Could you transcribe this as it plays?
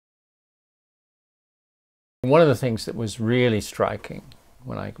One of the things that was really striking,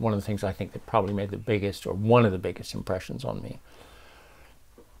 one of the things I think that probably made the biggest, or one of the biggest impressions on me,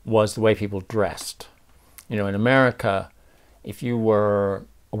 was the way people dressed. You know, in America, if you were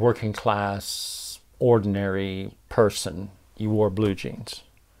a working class, ordinary person, you wore blue jeans.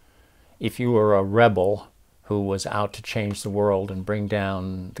 If you were a rebel who was out to change the world and bring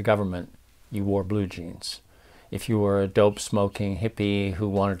down the government, you wore blue jeans. If you were a dope-smoking hippie who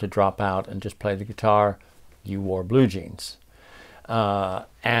wanted to drop out and just play the guitar, you wore blue jeans.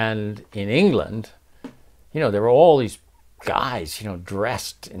 And in England, you know, there were all these guys, you know,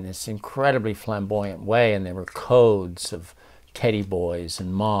 dressed in this incredibly flamboyant way, and there were codes of teddy boys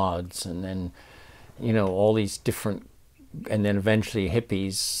and mods, and then, you know, all these different, and then eventually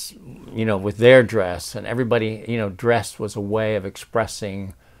hippies, you know, with their dress, and everybody, you know, dress was a way of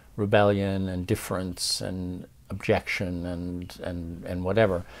expressing rebellion and difference and objection and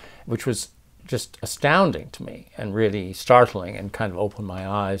whatever, which was just astounding to me and really startling, and kind of opened my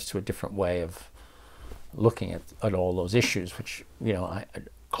eyes to a different way of looking at all those issues, which, you know,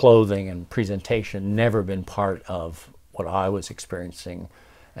 clothing and presentation never been part of what I was experiencing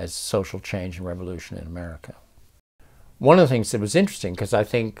as social change and revolution in America. One of the things that was interesting, because I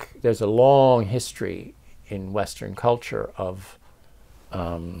think there's a long history in Western culture of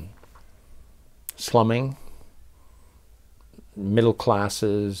slumming, middle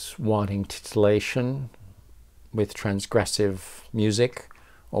classes wanting titillation with transgressive music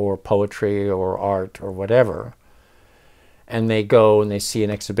or poetry or art or whatever. And they go and they see an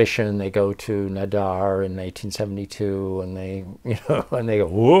exhibition, they go to Nadar in 1872, and they, you know, and they go,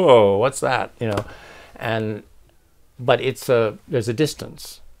 whoa, what's that, you know? But there's a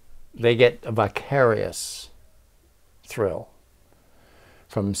distance. They get a vicarious thrill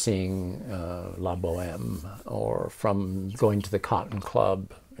from seeing La Boheme, or from going to the Cotton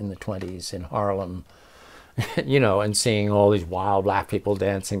Club in the 20s in Harlem, you know, and seeing all these wild black people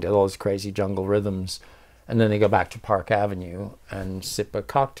dancing to all these crazy jungle rhythms. And then they go back to Park Avenue and sip a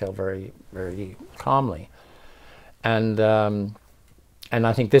cocktail very, very calmly. And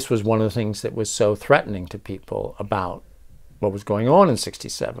I think this was one of the things that was so threatening to people about what was going on in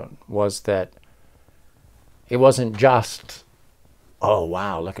 '67, was that it wasn't just, oh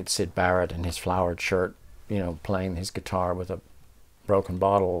wow, look at Syd Barrett in his flowered shirt, you know, playing his guitar with a broken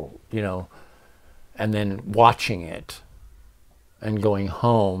bottle, you know, and then watching it and going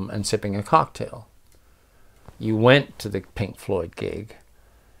home and sipping a cocktail. You went to the Pink Floyd gig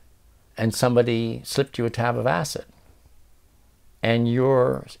and somebody slipped you a tab of acid, and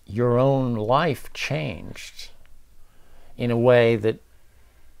your own life changed in a way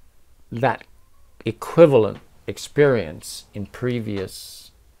that equivalent experience in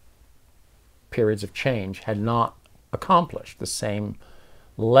previous periods of change had not accomplished the same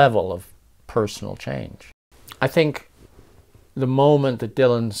level of personal change. I think the moment that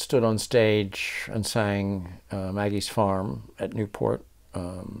Dylan stood on stage and sang Maggie's Farm at Newport,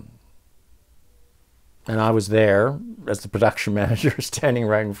 and I was there as the production manager, standing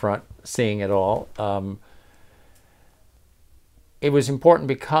right in front, seeing it all, it was important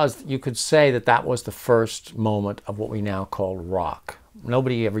because you could say that that was the first moment of what we now call rock.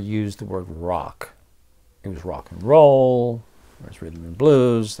 Nobody ever used the word rock. It was rock and roll, there was rhythm and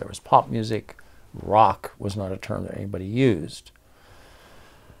blues, there was pop music. Rock was not a term that anybody used.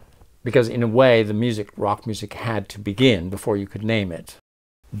 Because in a way, the rock music had to begin before you could name it.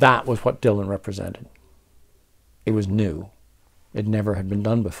 That was what Dylan represented. It was new. It never had been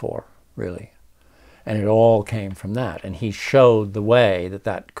done before, really. And it all came from that. And he showed the way that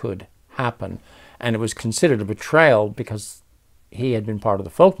that could happen. And it was considered a betrayal because he had been part of the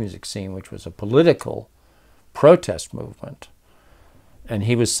folk music scene, which was a political protest movement. And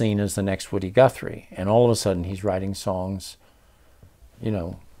he was seen as the next Woody Guthrie. And all of a sudden he's writing songs, you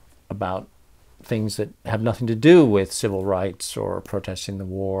know, about things that have nothing to do with civil rights or protesting the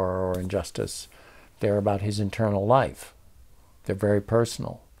war or injustice. They're about his internal life. They're very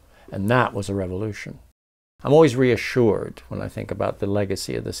personal. And that was a revolution. I'm always reassured when I think about the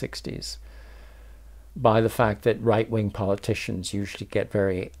legacy of the 60s by the fact that right-wing politicians usually get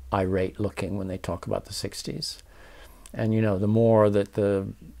very irate looking when they talk about the 60s. And, you know, the more that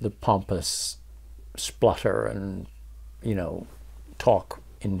the pompous splutter and, you know, talk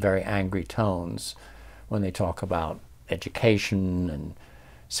in very angry tones when they talk about education and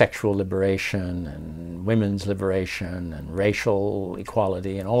sexual liberation and women's liberation and racial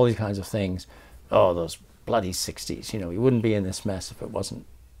equality and all these kinds of things. Oh, those bloody 60s, you know, we wouldn't be in this mess if it wasn't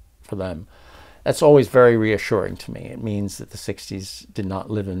for them. That's always very reassuring to me. It means that the 60s did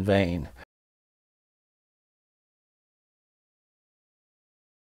not live in vain.